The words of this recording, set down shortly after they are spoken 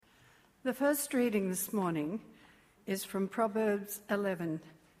The first reading this morning is from Proverbs 11,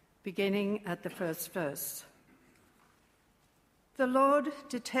 beginning at the first verse. The Lord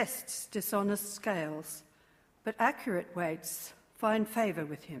detests dishonest scales, but accurate weights find favour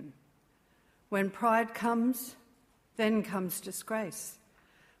with him. When pride comes, then comes disgrace,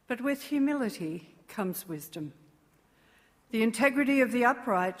 but with humility comes wisdom. The integrity of the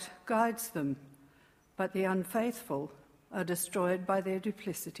upright guides them, but the unfaithful are destroyed by their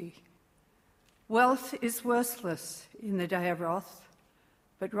duplicity. Wealth is worthless in the day of wrath,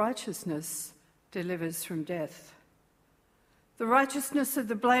 but righteousness delivers from death. The righteousness of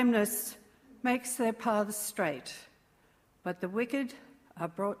the blameless makes their paths straight, but the wicked are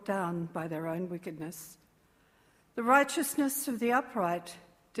brought down by their own wickedness. The righteousness of the upright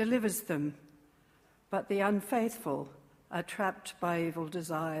delivers them, but the unfaithful are trapped by evil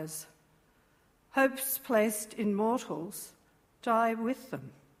desires. Hopes placed in mortals die with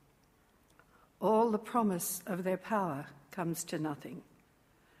them. All the promise of their power comes to nothing.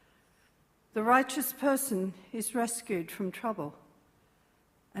 The righteous person is rescued from trouble,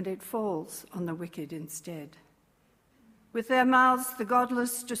 and it falls on the wicked instead. With their mouths the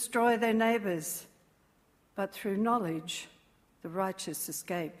godless destroy their neighbours, but through knowledge the righteous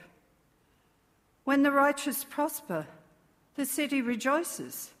escape. When the righteous prosper, the city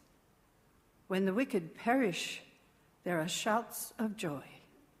rejoices. When the wicked perish, there are shouts of joy.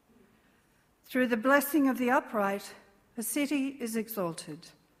 Through the blessing of the upright, a city is exalted,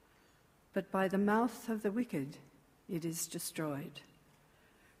 but by the mouth of the wicked it is destroyed.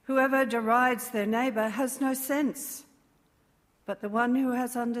 Whoever derides their neighbour has no sense, but the one who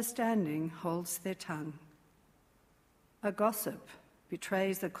has understanding holds their tongue. A gossip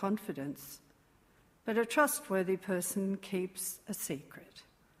betrays a confidence, but a trustworthy person keeps a secret.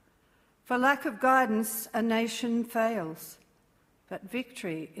 For lack of guidance, a nation fails, but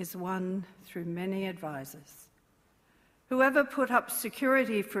victory is won through many advisers. Whoever put up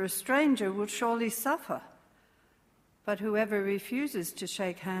security for a stranger will surely suffer, but whoever refuses to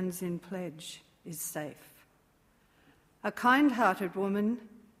shake hands in pledge is safe. A kind-hearted woman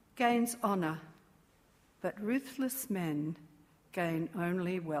gains honour, but ruthless men gain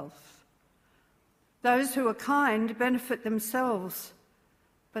only wealth. Those who are kind benefit themselves,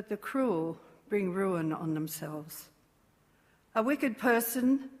 but the cruel bring ruin on themselves. A wicked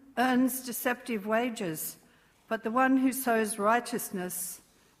person earns deceptive wages, but the one who sows righteousness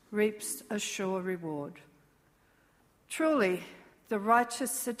reaps a sure reward. Truly, the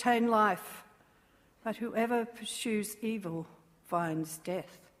righteous attain life, but whoever pursues evil finds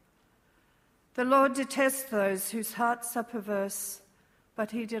death. The Lord detests those whose hearts are perverse,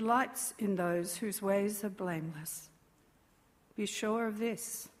 but he delights in those whose ways are blameless. Be sure of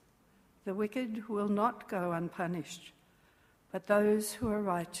this, the wicked will not go unpunished, but those who are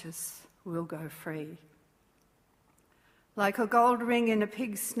righteous will go free. Like a gold ring in a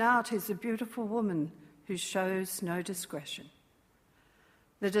pig's snout is a beautiful woman who shows no discretion.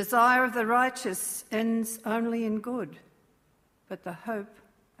 The desire of the righteous ends only in good, but the hope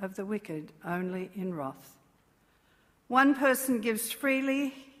of the wicked only in wrath. One person gives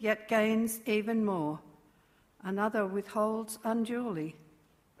freely, yet gains even more. Another withholds unduly,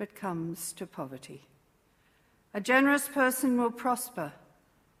 but comes to poverty. A generous person will prosper.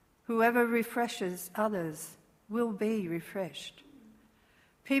 Whoever refreshes others will be refreshed.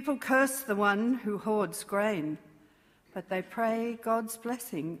 People curse the one who hoards grain, but they pray God's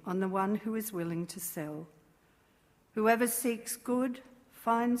blessing on the one who is willing to sell. Whoever seeks good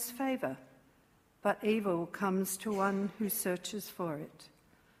finds favour, but evil comes to one who searches for it.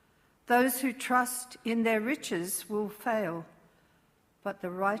 Those who trust in their riches will fail, but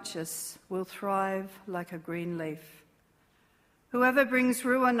the righteous will thrive like a green leaf. Whoever brings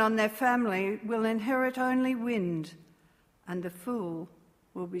ruin on their family will inherit only wind, and the fool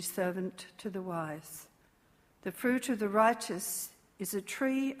will be servant to the wise. The fruit of the righteous is a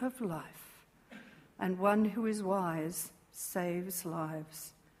tree of life, and one who is wise saves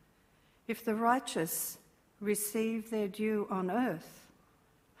lives. If the righteous receive their due on earth,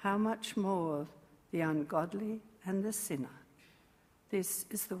 how much more the ungodly and the sinner? This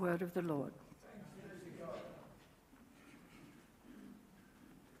is the word of the Lord.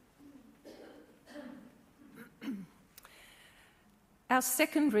 Our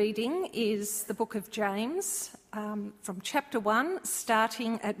second reading is the book of James, from chapter 1,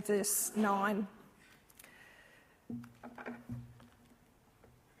 starting at verse 9.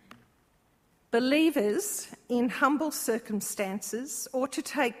 Believers in humble circumstances ought to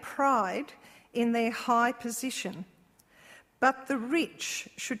take pride in their high position, but the rich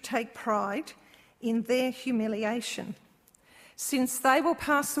should take pride in their humiliation, since they will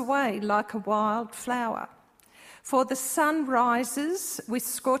pass away like a wild flower. For the sun rises with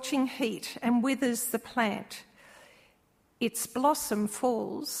scorching heat and withers the plant. Its blossom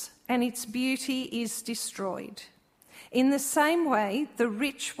falls and its beauty is destroyed. In the same way, the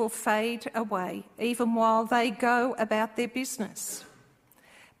rich will fade away, even while they go about their business.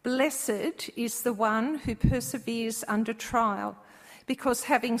 Blessed is the one who perseveres under trial, because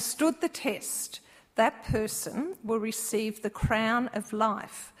having stood the test, that person will receive the crown of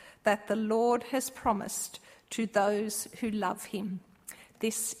life that the Lord has promised to those who love him.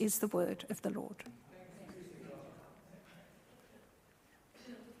 This is the word of the Lord.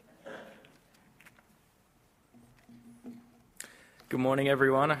 Good morning,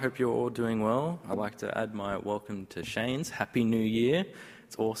 everyone. I hope you're all doing well. I'd like to add my welcome to Shane's. Happy New Year.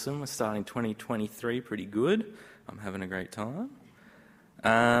 It's awesome. We're starting 2023 pretty good. I'm having a great time.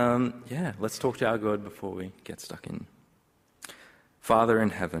 Let's talk to our God before we get stuck in. Father in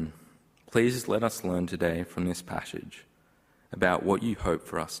heaven, please let us learn today from this passage about what you hope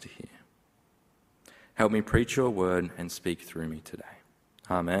for us to hear. Help me preach your word and speak through me today.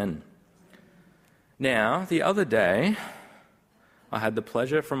 Amen. Now, the other day, I had the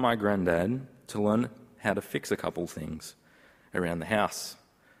pleasure from my granddad to learn how to fix a couple things around the house.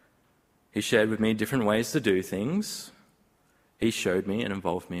 He shared with me different ways to do things. He showed me and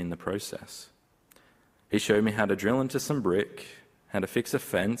involved me in the process. He showed me how to drill into some brick, how to fix a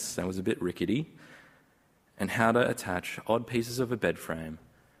fence that was a bit rickety, and how to attach odd pieces of a bed frame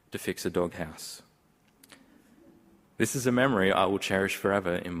to fix a doghouse. This is a memory I will cherish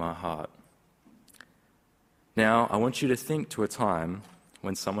forever in my heart. Now, I want you to think to a time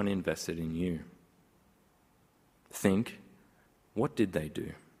when someone invested in you. Think, what did they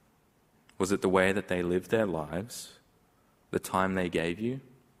do? Was it the way that they lived their lives, the time they gave you,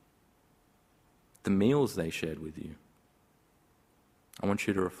 the meals they shared with you? I want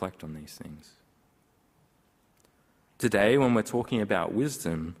you to reflect on these things. Today, when we're talking about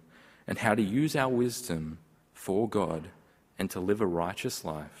wisdom and how to use our wisdom for God and to live a righteous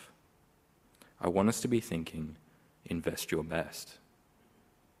life, I want us to be thinking, invest your best.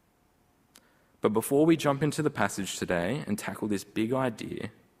 But before we jump into the passage today and tackle this big idea,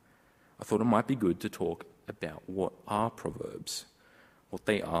 I thought it might be good to talk about what are Proverbs, what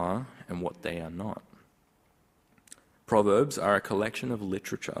they are and what they are not. Proverbs are a collection of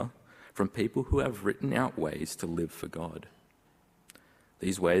literature from people who have written out ways to live for God.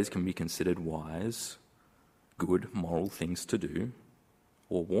 These ways can be considered wise, good moral things to do,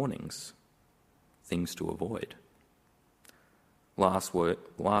 or warnings, things to avoid. Last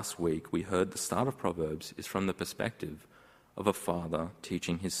week, we heard the start of Proverbs is from the perspective of a father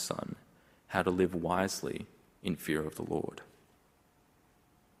teaching his son how to live wisely in fear of the Lord.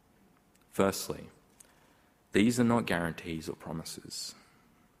 Firstly, these are not guarantees or promises.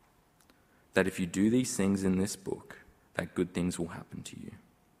 That if you do these things in this book, that good things will happen to you,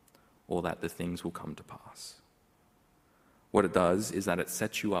 or that the things will come to pass. What it does is that it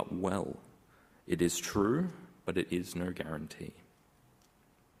sets you up well. It is true, but it is no guarantee.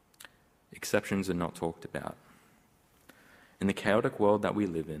 Exceptions are not talked about. In the chaotic world that we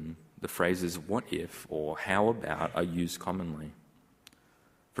live in, the phrases what if or how about are used commonly.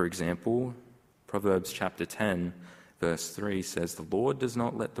 For example, Proverbs chapter 10, verse 3 says, "The Lord does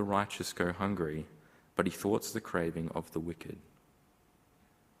not let the righteous go hungry, but he thwarts the craving of the wicked."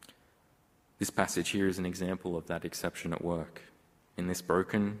 This passage here is an example of that exception at work. In this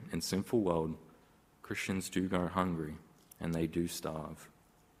broken and sinful world, Christians do go hungry and they do starve.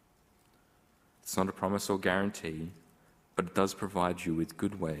 It's not a promise or guarantee, but it does provide you with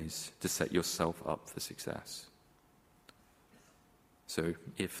good ways to set yourself up for success. So,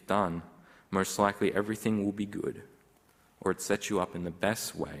 if done, most likely everything will be good, or it sets you up in the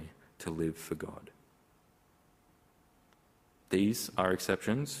best way to live for God. These are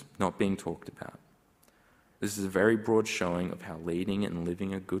exceptions not being talked about. This is a very broad showing of how leading and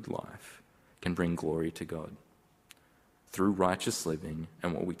living a good life can bring glory to God through righteous living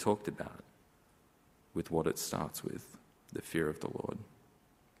and what we talked about with what it starts with, the fear of the Lord.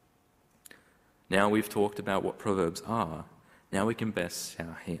 Now we've talked about what Proverbs are, now we can best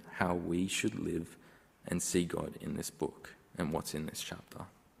how we should live and see God in this book and what's in this chapter.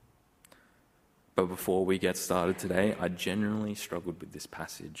 But before we get started today, I genuinely struggled with this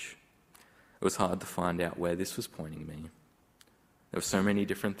passage. It was hard to find out where this was pointing me. There were so many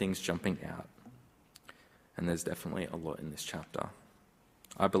different things jumping out, and there's definitely a lot in this chapter.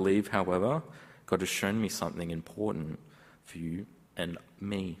 I believe, however, God has shown me something important for you and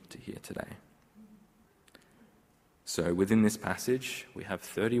me to hear today. So within this passage, we have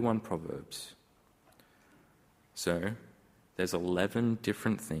 31 Proverbs. So there's 11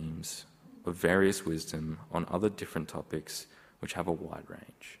 different themes of various wisdom on other different topics which have a wide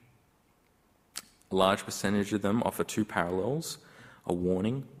range. A large percentage of them offer two parallels, a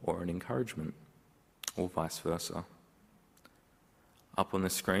warning or an encouragement, or vice versa. Up on the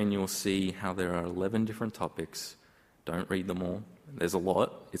screen you'll see how there are 11 different topics. Don't read them all. There's a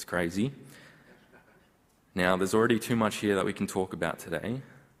lot. It's crazy. Now, there's already too much here that we can talk about today,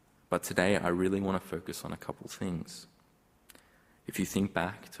 but today I really want to focus on a couple things. If you think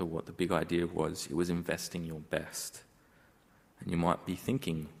back to what the big idea was, it was investing your best. And you might be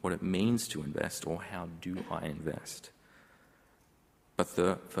thinking what it means to invest, or how do I invest? But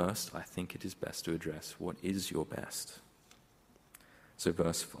first, I think it is best to address what is your best. So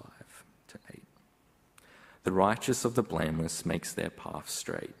verse 5 to 8. The righteous of the blameless makes their path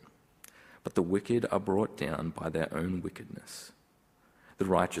straight, but the wicked are brought down by their own wickedness. The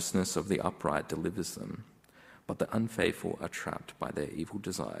righteousness of the upright delivers them, but the unfaithful are trapped by their evil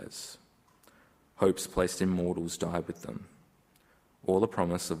desires. Hopes placed in mortals die with them. All the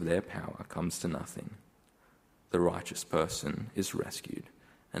promise of their power comes to nothing. The righteous person is rescued,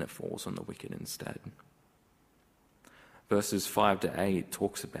 and it falls on the wicked instead. Verses 5 to 8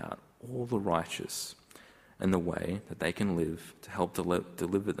 talks about all the righteous and the way that they can live to help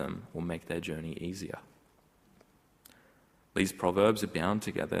deliver them or make their journey easier. These proverbs are bound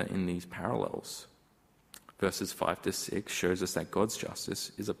together in these parallels. Verses 5 to 6 shows us that God's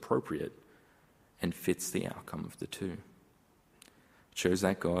justice is appropriate and fits the outcome of the two. It shows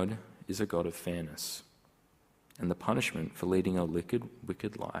that God is a God of fairness, and the punishment for leading a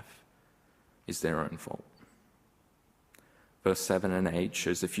wicked life is their own fault. Verse 7 and 8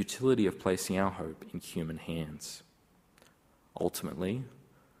 shows the futility of placing our hope in human hands. Ultimately,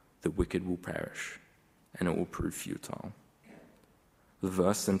 the wicked will perish, and it will prove futile. The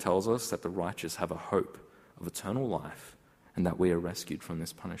verse then tells us that the righteous have a hope of eternal life, and that we are rescued from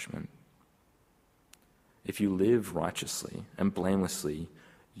this punishment. If you live righteously and blamelessly,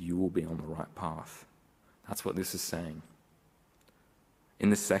 you will be on the right path. That's what this is saying. In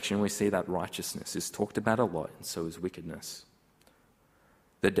this section, we see that righteousness is talked about a lot, and so is wickedness.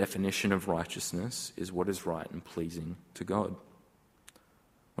 The definition of righteousness is what is right and pleasing to God.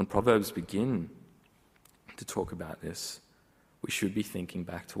 When Proverbs begin to talk about this, we should be thinking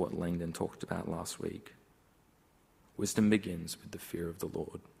back to what Langdon talked about last week. Wisdom begins with the fear of the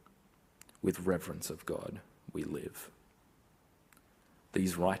Lord. With reverence of God, we live.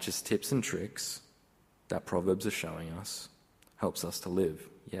 These righteous tips and tricks that Proverbs are showing us helps us to live,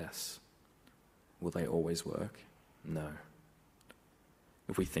 yes. Will they always work? No.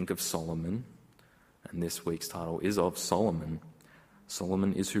 If we think of Solomon, and this week's title is of Solomon,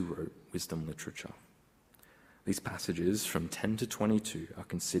 Solomon is who wrote wisdom literature. These passages from 10 to 22 are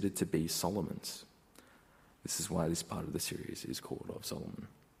considered to be Solomon's. This is why this part of the series is called Of Solomon.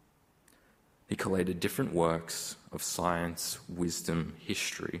 He collated different works of science, wisdom,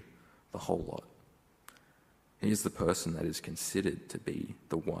 history, the whole lot. He is the person that is considered to be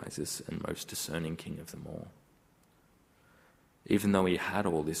the wisest and most discerning king of them all. Even though he had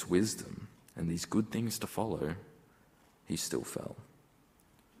all this wisdom and these good things to follow, he still fell.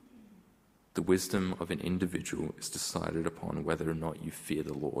 The wisdom of an individual is decided upon whether or not you fear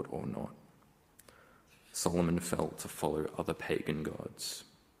the Lord or not. Solomon fell to follow other pagan gods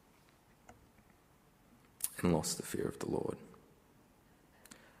and lost the fear of the Lord.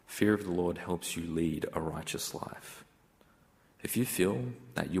 Fear of the Lord helps you lead a righteous life. If you feel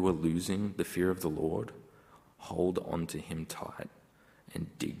that you are losing the fear of the Lord, hold on to him tight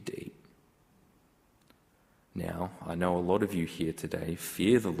and dig deep. Now, I know a lot of you here today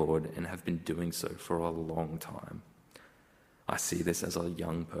fear the Lord and have been doing so for a long time. I see this as a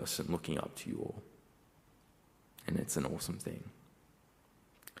young person looking up to you all, and it's an awesome thing.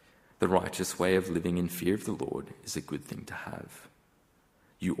 The righteous way of living in fear of the Lord is a good thing to have.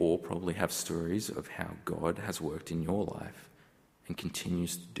 You all probably have stories of how God has worked in your life and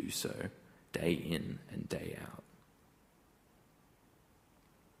continues to do so day in and day out.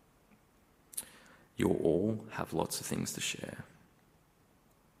 You all have lots of things to share.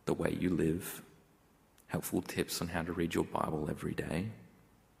 The way you live, helpful tips on how to read your Bible every day,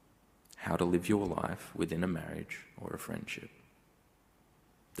 how to live your life within a marriage or a friendship.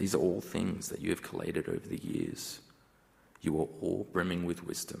 These are all things that you have collated over the years. You are all brimming with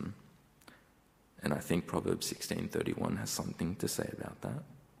wisdom. And I think Proverbs 16:31 has something to say about that.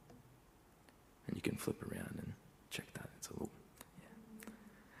 And you can flip around and check that. It's a little, yeah.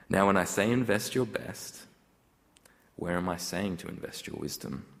 Now, when I say invest your best, where am I saying to invest your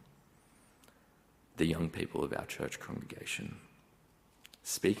wisdom? The young people of our church congregation.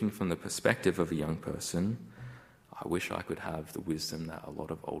 Speaking from the perspective of a young person, I wish I could have the wisdom that a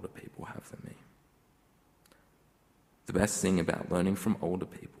lot of older people have than me. The best thing about learning from older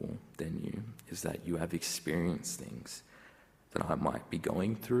people than you is that you have experienced things that I might be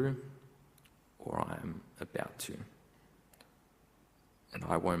going through or I am about to. And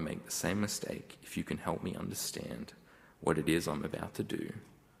I won't make the same mistake if you can help me understand what it is I'm about to do,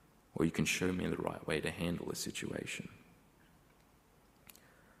 or you can show me the right way to handle a situation.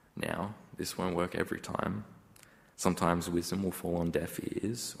 Now, this won't work every time. Sometimes wisdom will fall on deaf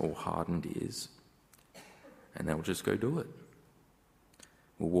ears or hardened ears, and they'll just go do it.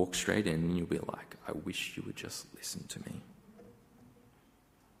 We'll walk straight in and you'll be like, I wish you would just listen to me.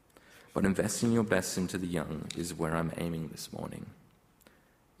 But investing your best into the young is where I'm aiming this morning.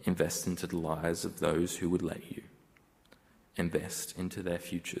 Invest into the lives of those who would let you. Invest into their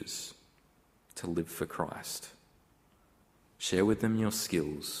futures to live for Christ. Share with them your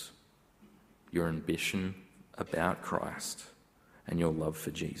skills, your ambition about Christ, and your love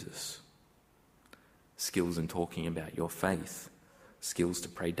for Jesus. Skills in talking about your faith, skills to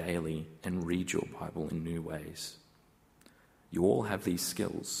pray daily and read your Bible in new ways. You all have these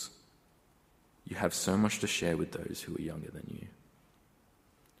skills. You have so much to share with those who are younger than you.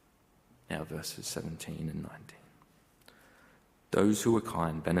 Now verses 17 and 19. Those who are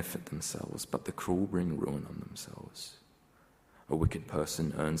kind benefit themselves, but the cruel bring ruin on themselves. A wicked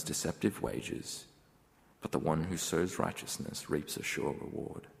person earns deceptive wages, but the one who sows righteousness reaps a sure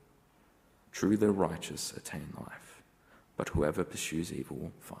reward. True, the righteous attain life, but whoever pursues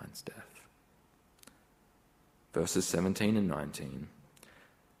evil finds death. Verses 17 and 19,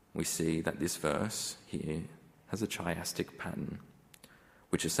 we see that this verse here has a chiastic pattern,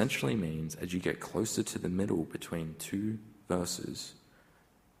 which essentially means as you get closer to the middle between two verses,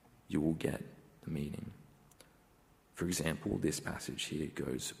 you will get the meaning. For example, this passage here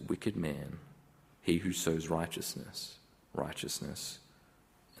goes, wicked man, he who sows righteousness,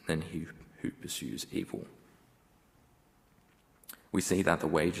 and then he who pursues evil. We see that the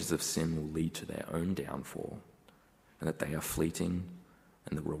wages of sin will lead to their own downfall, and that they are fleeting,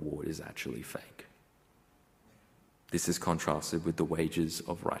 and the reward is actually fake. This is contrasted with the wages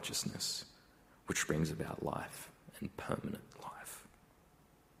of righteousness, which brings about life and permanent life.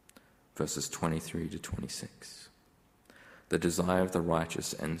 Verses 23 to 26. The desire of the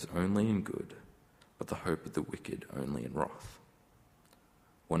righteous ends only in good, but the hope of the wicked only in wrath.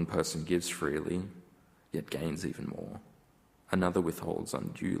 One person gives freely, yet gains even more. Another withholds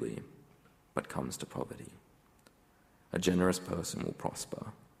unduly, but comes to poverty. A generous person will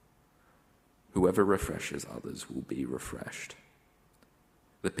prosper. Whoever refreshes others will be refreshed.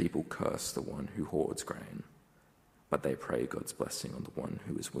 The people curse the one who hoards grain, but they pray God's blessing on the one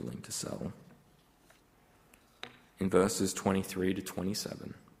who is willing to sell. In verses 23 to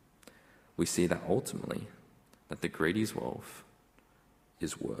 27, we see that ultimately, that the greedy's wealth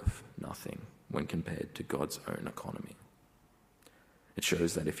is worth nothing when compared to God's own economy. It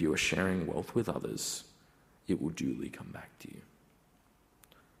shows that if you are sharing wealth with others, it will duly come back to you.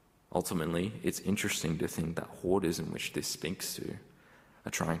 Ultimately, it's interesting to think that hoarders in which this speaks to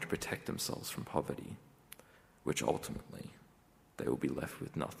are trying to protect themselves from poverty, which ultimately they will be left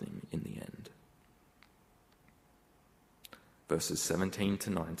with nothing in the end. Verses 17 to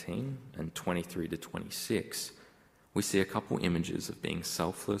 19 and 23 to 26, we see a couple images of being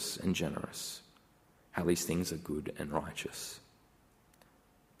selfless and generous, how these things are good and righteous.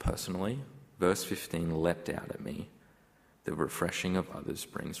 Personally, verse 15 leapt out at me. The refreshing of others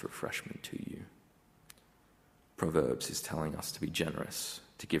brings refreshment to you. Proverbs is telling us to be generous,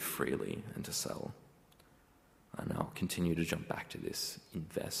 to give freely, and to sell. And I'll continue to jump back to this.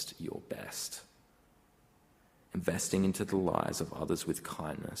 Invest your best. Investing into the lives of others with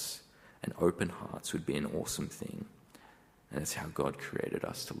kindness and open hearts would be an awesome thing. And it's how God created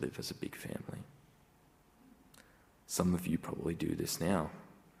us to live as a big family. Some of you probably do this now.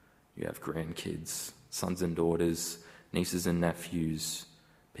 You have grandkids, sons and daughters, nieces and nephews,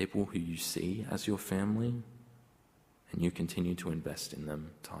 people who you see as your family, and you continue to invest in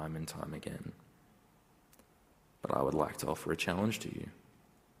them time and time again. But I would like to offer a challenge to you.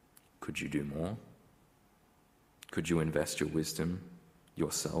 Could you do more? Could you invest your wisdom,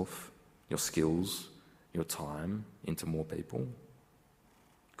 yourself, your skills, your time into more people?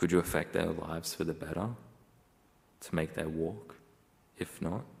 Could you affect their lives for the better, to make their walk, if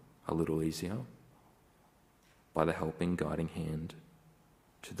not, a little easier? By the helping, guiding hand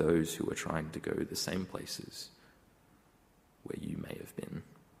to those who are trying to go the same places where you may have been.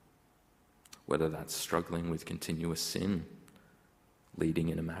 Whether that's struggling with continuous sin, leading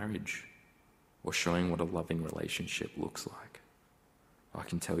in a marriage, or showing what a loving relationship looks like. I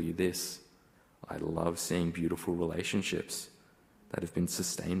can tell you this, I love seeing beautiful relationships that have been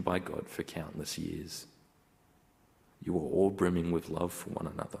sustained by God for countless years. You are all brimming with love for one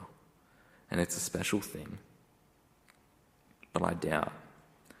another, and it's a special thing. But I doubt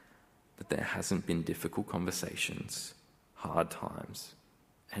that there hasn't been difficult conversations, hard times,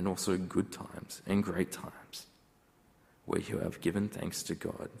 and also good times and great times, where you have given thanks to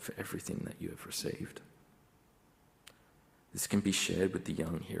God for everything that you have received. This can be shared with the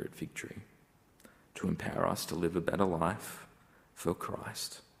young here at Victory to empower us to live a better life for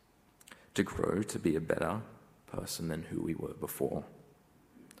Christ, to grow to be a better person than who we were before.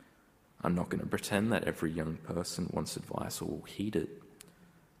 I'm not going to pretend that every young person wants advice or will heed it,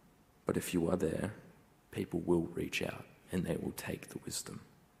 but if you are there, people will reach out and they will take the wisdom.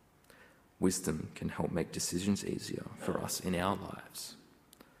 Wisdom can help make decisions easier for us in our lives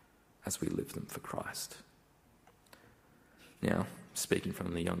as we live them for Christ. Now, speaking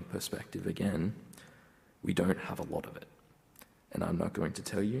from the young perspective again, we don't have a lot of it. And I'm not going to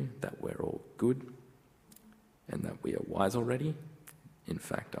tell you that we're all good and that we are wise already. In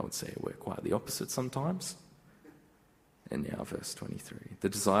fact, I would say we're quite the opposite sometimes. And now verse 23. The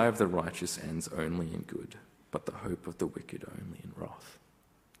desire of the righteous ends only in good, but the hope of the wicked only in wrath.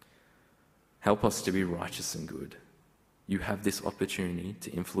 Help us to be righteous and good. You have this opportunity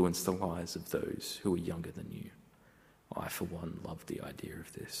to influence the lives of those who are younger than you. I, for one, love the idea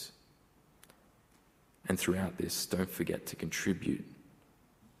of this. And throughout this, don't forget to contribute.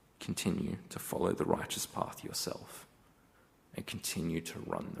 Continue to follow the righteous path yourself and continue to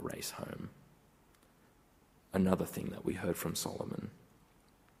run the race home. Another thing that we heard from Solomon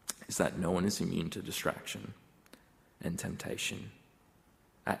is that no one is immune to distraction and temptation.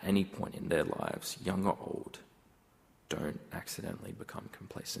 At any point in their lives, young or old, don't accidentally become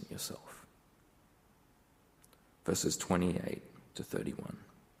complacent yourself. Verses 28 to 31.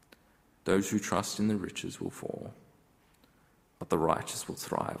 Those who trust in the riches will fall, but the righteous will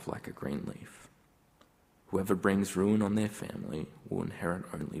thrive like a green leaf. Whoever brings ruin on their family will inherit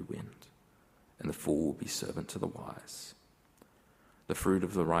only wind, and the fool will be servant to the wise. The fruit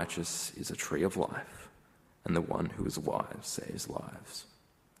of the righteous is a tree of life, and the one who is wise saves lives.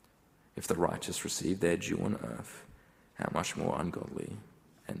 If the righteous receive their due on earth, how much more ungodly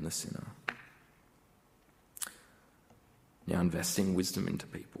and the sinner. Now, investing wisdom into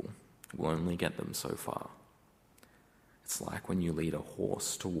people will only get them so far. It's like when you lead a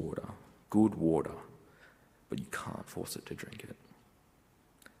horse to water, good water, but you can't force it to drink it.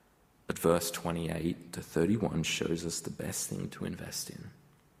 But verse 28 to 31 shows us the best thing to invest in.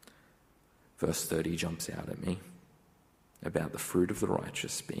 Verse 30 jumps out at me about the fruit of the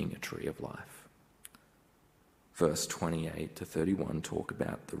righteous being a tree of life. Verse 28 to 31 talk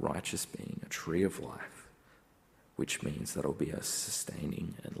about the righteous being a tree of life, which means that it'll be a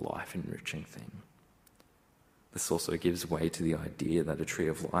sustaining and life-enriching thing. This also gives way to the idea that a tree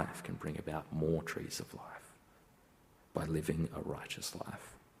of life can bring about more trees of life by living a righteous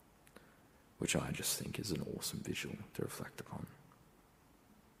life, which I just think is an awesome visual to reflect upon.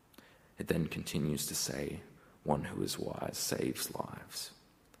 It then continues to say, one who is wise saves lives.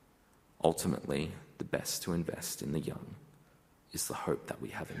 Ultimately, the best to invest in the young is the hope that we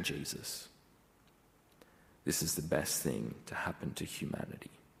have in Jesus. This is the best thing to happen to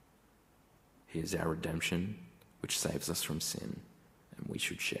humanity. He is our redemption, which saves us from sin, and we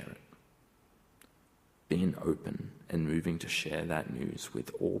should share it. Being open and moving to share that news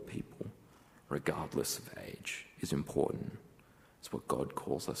with all people, regardless of age, is important. It's what God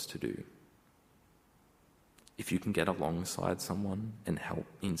calls us to do. If you can get alongside someone and help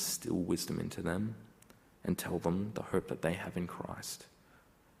instill wisdom into them and tell them the hope that they have in Christ,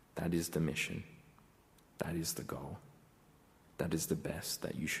 that is the mission. That is the goal. That is the best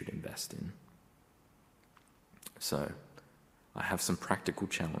that you should invest in. So, I have some practical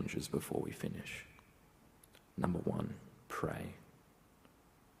challenges before we finish. Number 1, pray.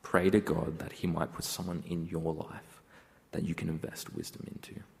 Pray to God that He might put someone in your life that you can invest wisdom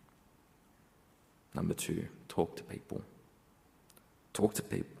into. Number 2, talk to people. Talk to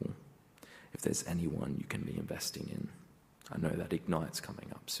people if there's anyone you can be investing in. I know that Ignite's coming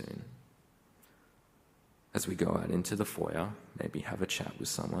up soon. As we go out into the foyer, maybe have a chat with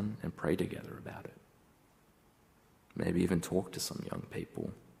someone and pray together about it. Maybe even talk to some young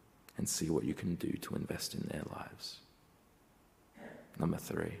people and see what you can do to invest in their lives. Number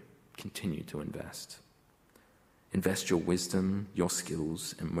 3, continue to invest. Invest your wisdom, your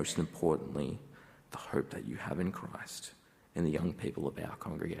skills, and most importantly, the hope that you have in Christ in the young people of our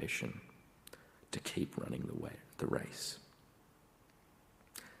congregation to keep running the race.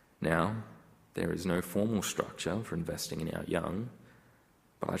 Now, there is no formal structure for investing in our young,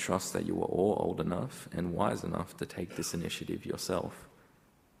 But I trust that you are all old enough and wise enough to take this initiative yourself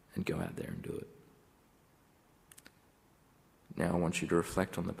and go out there and do it. Now I want you to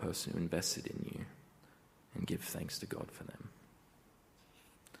reflect on the person who invested in you and give thanks to God for them.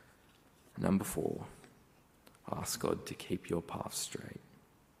 Number 4, ask God to keep your path straight.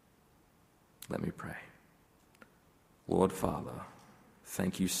 Let me pray. Lord Father,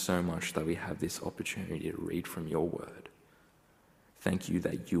 thank you so much that we have this opportunity to read from your word. Thank you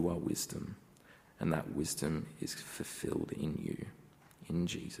that you are wisdom, and that wisdom is fulfilled in you, in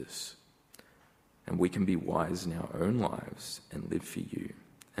Jesus. And we can be wise in our own lives and live for you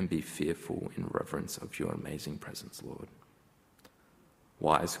and be fearful in reverence of your amazing presence, Lord.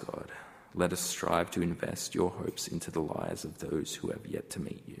 Wise God, let us strive to invest your hopes into the lives of those who have yet to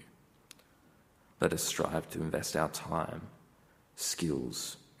meet you. Let us strive to invest our time,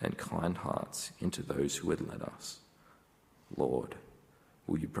 skills, and kind hearts into those who would let us. Lord,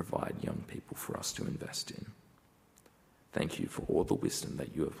 will you provide young people for us to invest in? Thank you for all the wisdom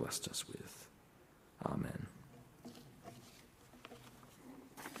that you have blessed us with.